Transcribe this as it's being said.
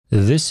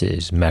This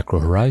is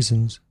Macro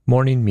Horizons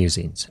Morning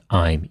Musings.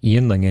 I'm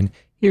Ian Lingen,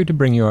 here to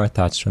bring you our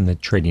thoughts from the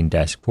trading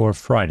desk for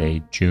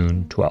Friday,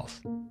 June 12th.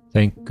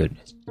 Thank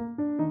goodness.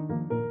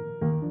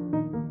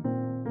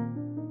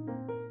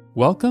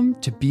 Welcome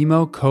to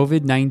BMO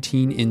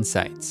COVID-19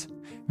 Insights.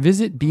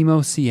 Visit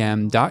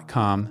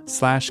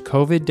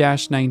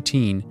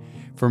bmocm.com/COVID-19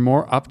 for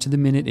more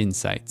up-to-the-minute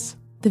insights.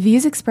 The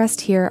views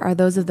expressed here are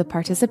those of the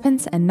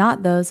participants and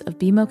not those of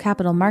BMO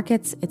Capital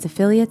Markets, its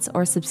affiliates,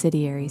 or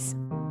subsidiaries.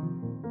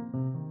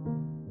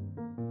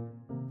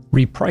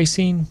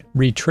 Repricing,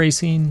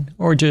 retracing,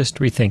 or just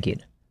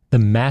rethinking? The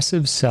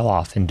massive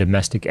sell-off in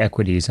domestic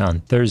equities on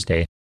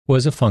Thursday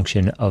was a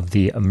function of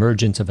the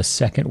emergence of a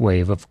second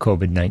wave of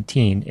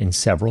COVID-19 in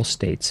several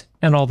states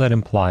and all that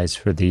implies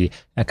for the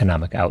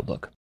economic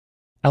outlook.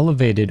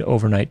 Elevated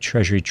overnight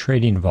Treasury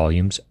trading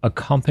volumes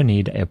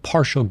accompanied a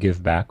partial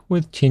giveback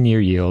with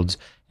 10-year yields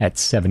at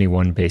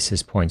 71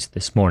 basis points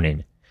this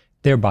morning,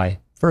 thereby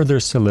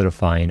further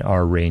solidifying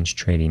our range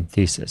trading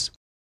thesis.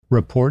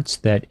 Reports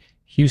that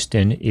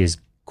Houston is,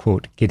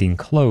 quote, getting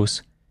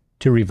close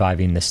to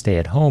reviving the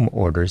stay-at-home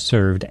order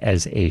served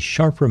as a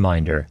sharp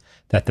reminder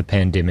that the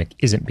pandemic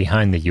isn't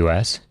behind the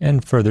U.S.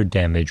 and further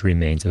damage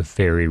remains a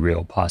very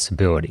real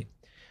possibility.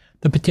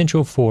 The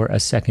potential for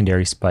a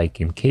secondary spike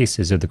in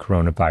cases of the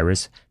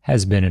coronavirus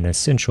has been an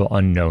essential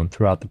unknown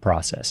throughout the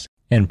process,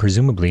 and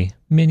presumably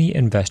many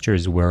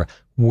investors were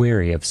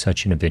wary of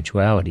such an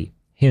eventuality,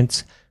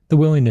 hence the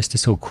willingness to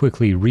so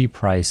quickly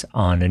reprice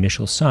on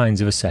initial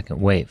signs of a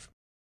second wave.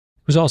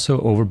 It was also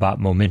overbought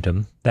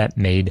momentum that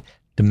made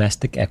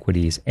domestic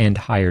equities and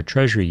higher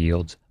Treasury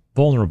yields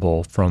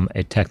vulnerable from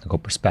a technical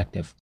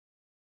perspective.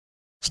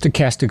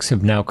 Stochastics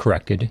have now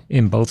corrected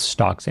in both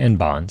stocks and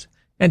bonds,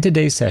 and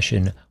today's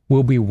session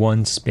will be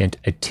one spent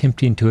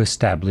attempting to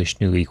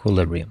establish new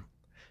equilibrium.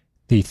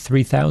 The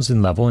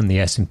 3,000 level in the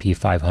S&P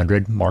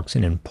 500 marks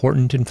an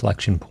important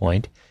inflection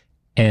point,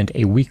 and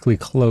a weekly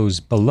close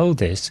below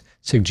this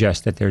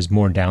suggests that there's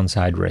more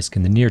downside risk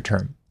in the near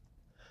term.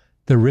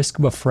 The risk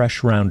of a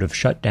fresh round of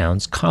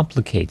shutdowns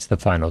complicates the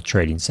final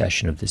trading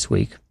session of this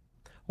week.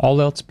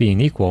 All else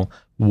being equal,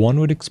 one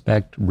would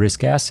expect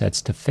risk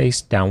assets to face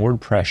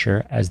downward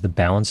pressure as the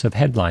balance of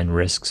headline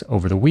risks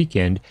over the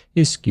weekend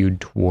is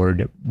skewed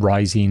toward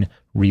rising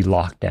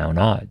re-lockdown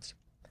odds.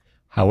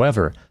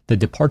 However, the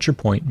departure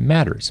point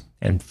matters,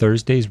 and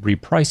Thursday's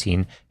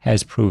repricing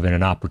has proven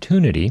an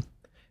opportunity,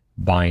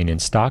 buying in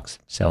stocks,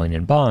 selling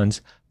in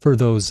bonds, for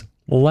those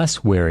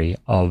less wary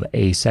of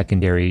a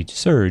secondary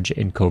surge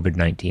in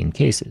COVID-19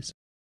 cases,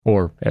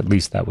 or at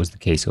least that was the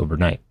case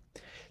overnight.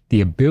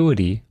 The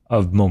ability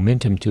of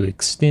momentum to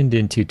extend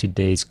into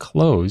today's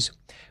close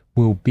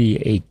will be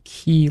a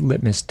key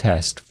litmus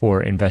test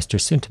for investor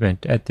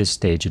sentiment at this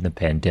stage in the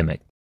pandemic.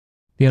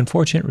 The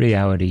unfortunate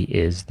reality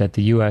is that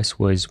the U.S.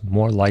 was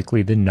more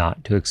likely than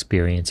not to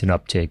experience an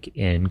uptick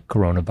in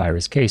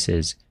coronavirus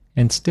cases,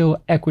 and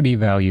still equity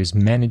values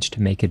managed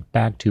to make it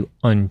back to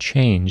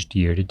unchanged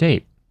year to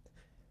date.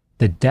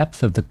 The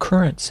depth of the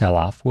current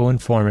sell-off will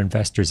inform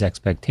investors'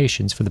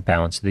 expectations for the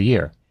balance of the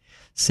year.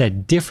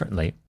 Said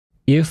differently,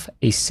 if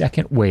a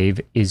second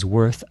wave is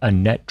worth a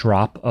net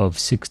drop of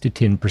 6 to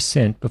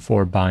 10%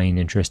 before buying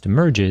interest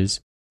emerges,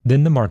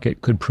 then the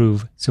market could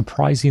prove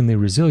surprisingly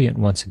resilient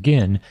once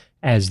again,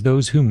 as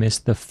those who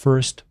missed the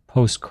first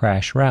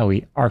post-crash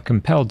rally are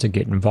compelled to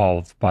get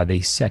involved by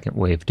the second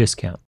wave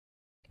discount.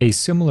 A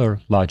similar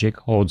logic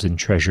holds in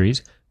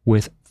Treasuries,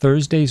 with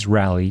Thursday's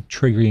rally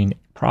triggering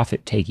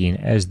profit-taking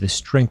as the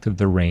strength of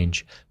the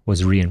range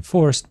was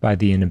reinforced by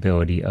the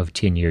inability of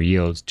 10-year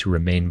yields to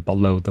remain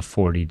below the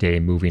 40-day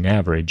moving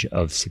average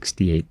of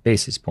 68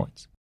 basis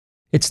points.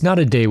 It's not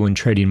a day when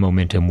trading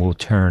momentum will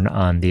turn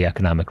on the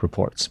economic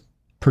reports,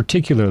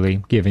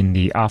 particularly given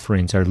the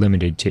offerings are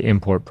limited to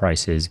import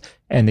prices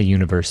and the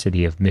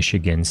University of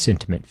Michigan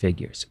sentiment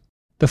figures.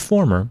 The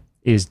former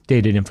is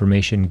dated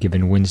information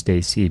given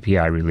Wednesday's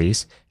CPI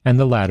release, and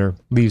the latter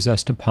leaves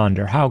us to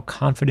ponder how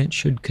confident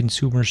should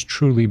consumers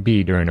truly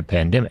be during a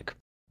pandemic.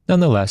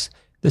 Nonetheless,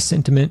 the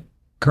sentiment,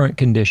 current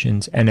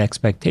conditions, and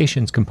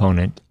expectations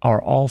component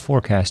are all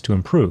forecast to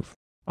improve,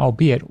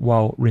 albeit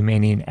while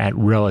remaining at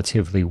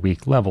relatively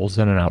weak levels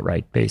on an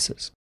outright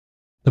basis.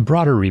 The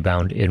broader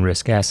rebound in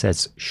risk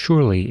assets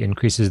surely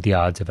increases the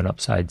odds of an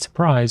upside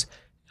surprise,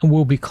 and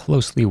we'll be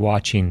closely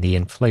watching the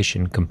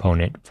inflation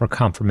component for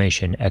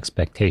confirmation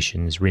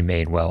expectations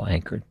remain well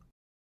anchored.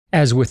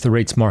 As with the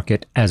rates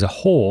market as a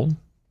whole,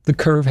 the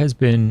curve has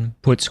been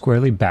put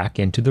squarely back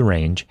into the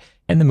range,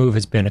 and the move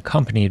has been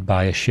accompanied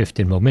by a shift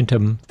in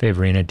momentum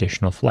favoring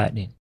additional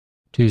flattening.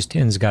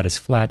 2s10s got as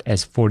flat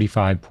as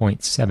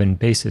 45.7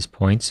 basis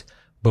points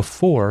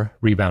before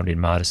rebounding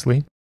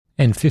modestly,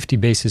 and 50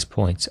 basis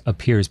points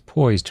appears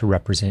poised to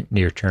represent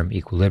near-term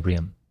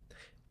equilibrium.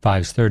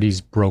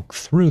 5s30s broke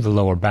through the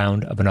lower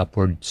bound of an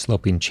upward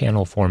sloping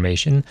channel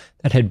formation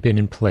that had been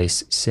in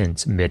place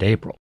since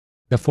mid-April.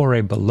 The foray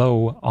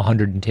below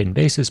 110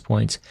 basis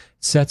points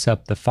sets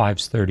up the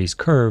 5s30s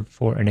curve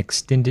for an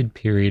extended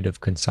period of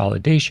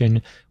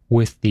consolidation,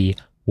 with the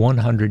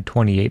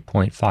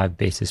 128.5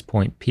 basis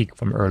point peak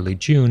from early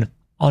June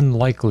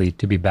unlikely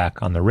to be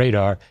back on the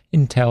radar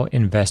until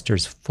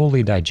investors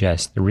fully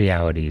digest the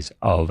realities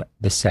of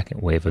the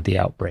second wave of the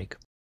outbreak.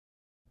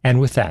 And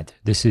with that,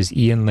 this is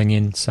Ian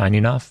Lingen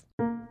signing off.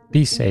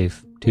 Be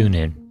safe, tune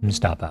in, and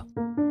stop out.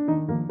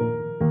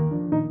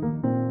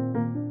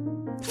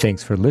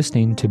 Thanks for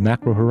listening to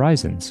Macro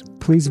Horizons.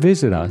 Please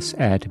visit us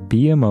at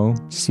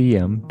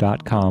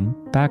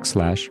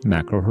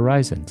bmocm.com/Macro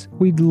Horizons.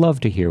 We'd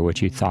love to hear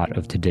what you thought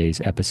of today's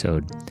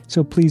episode.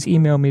 So please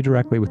email me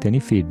directly with any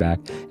feedback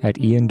at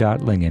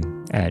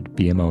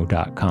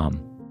ian.lingen@bmo.com.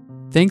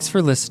 Thanks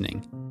for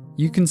listening.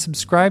 You can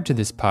subscribe to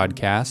this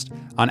podcast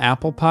on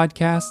Apple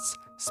Podcasts,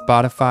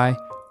 Spotify,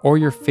 or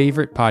your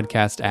favorite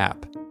podcast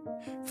app.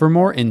 For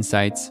more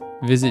insights,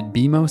 visit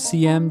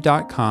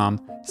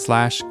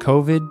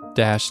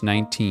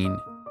bmocm.com/COVID-19.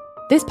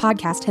 This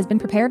podcast has been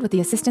prepared with the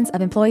assistance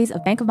of employees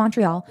of Bank of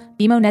Montreal,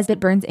 BMO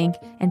Nesbitt Burns Inc.,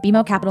 and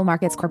BMO Capital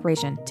Markets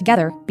Corporation,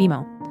 together,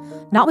 BMO.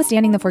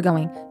 Notwithstanding the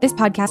foregoing, this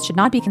podcast should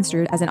not be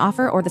construed as an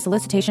offer or the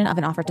solicitation of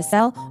an offer to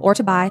sell or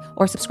to buy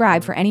or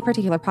subscribe for any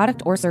particular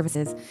product or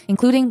services,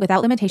 including,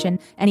 without limitation,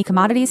 any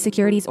commodities,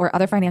 securities, or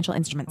other financial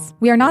instruments.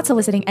 We are not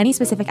soliciting any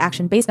specific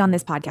action based on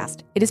this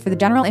podcast. It is for the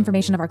general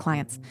information of our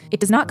clients.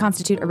 It does not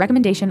constitute a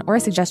recommendation or a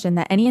suggestion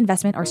that any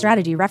investment or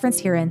strategy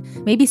referenced herein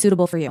may be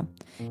suitable for you.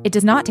 It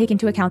does not take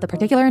into account the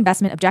particular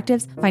investment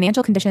objectives,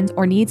 financial conditions,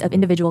 or needs of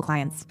individual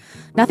clients.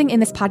 Nothing in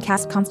this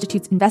podcast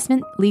constitutes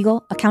investment,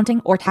 legal,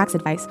 accounting, or tax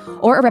advice,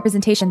 or a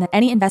representation that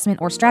any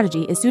investment or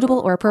strategy is suitable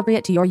or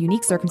appropriate to your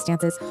unique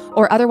circumstances,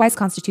 or otherwise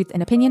constitutes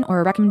an opinion or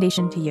a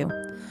recommendation to you.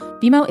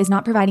 BMO is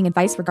not providing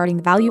advice regarding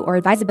the value or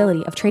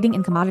advisability of trading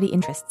in commodity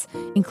interests,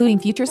 including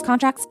futures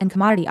contracts and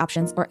commodity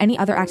options or any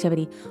other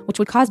activity which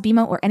would cause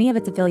BMO or any of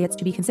its affiliates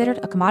to be considered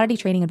a commodity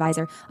trading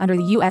advisor under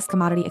the U.S.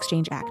 Commodity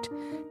Exchange Act.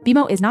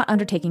 BMO is not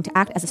undertaking to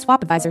act as a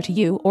swap advisor to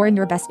you or in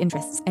your best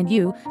interests, and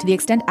you, to the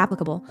extent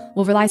applicable,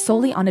 will rely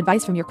solely on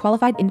advice from your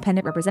qualified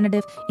independent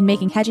representative in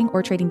making hedging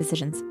or trading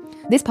decisions.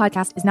 This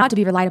podcast is not to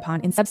be relied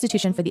upon in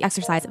substitution for the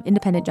exercise of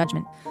independent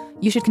judgment.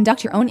 You should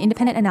conduct your own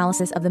independent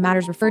analysis of the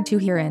matters referred to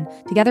herein,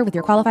 together with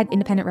your qualified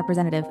independent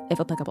representative,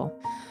 if applicable.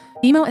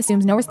 BMO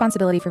assumes no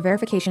responsibility for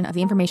verification of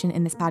the information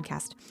in this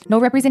podcast.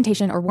 No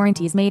representation or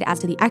warranty is made as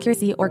to the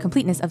accuracy or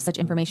completeness of such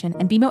information,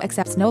 and BMO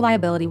accepts no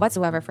liability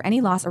whatsoever for any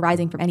loss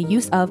arising from any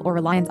use of or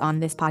reliance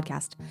on this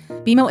podcast.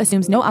 BMO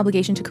assumes no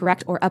obligation to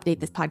correct or update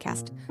this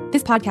podcast.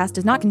 This podcast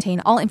does not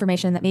contain all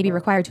information that may be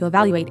required to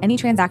evaluate any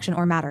transaction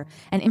or matter,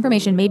 and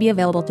information may be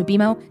available to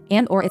BMO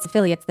and or its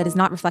affiliates that is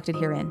not reflected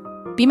herein.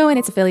 BMO and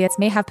its affiliates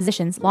may have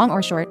positions, long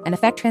or short, and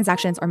affect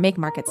transactions or make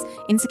markets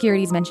in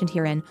securities mentioned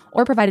herein,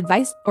 or provide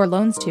advice or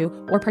loans to,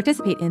 or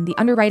participate in the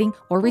underwriting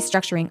or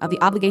restructuring of the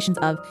obligations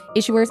of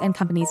issuers and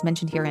companies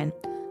mentioned herein.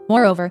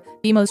 Moreover,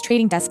 BMO's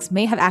trading desks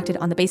may have acted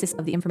on the basis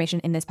of the information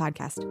in this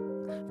podcast.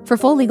 For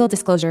full legal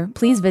disclosure,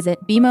 please visit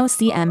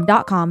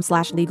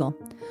bmocm.com/legal.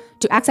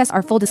 To access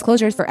our full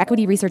disclosures for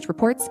equity research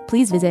reports,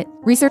 please visit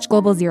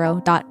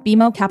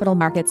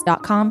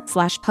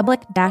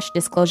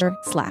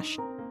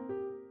researchglobalzero.bmocapitalmarkets.com/public-disclosure/.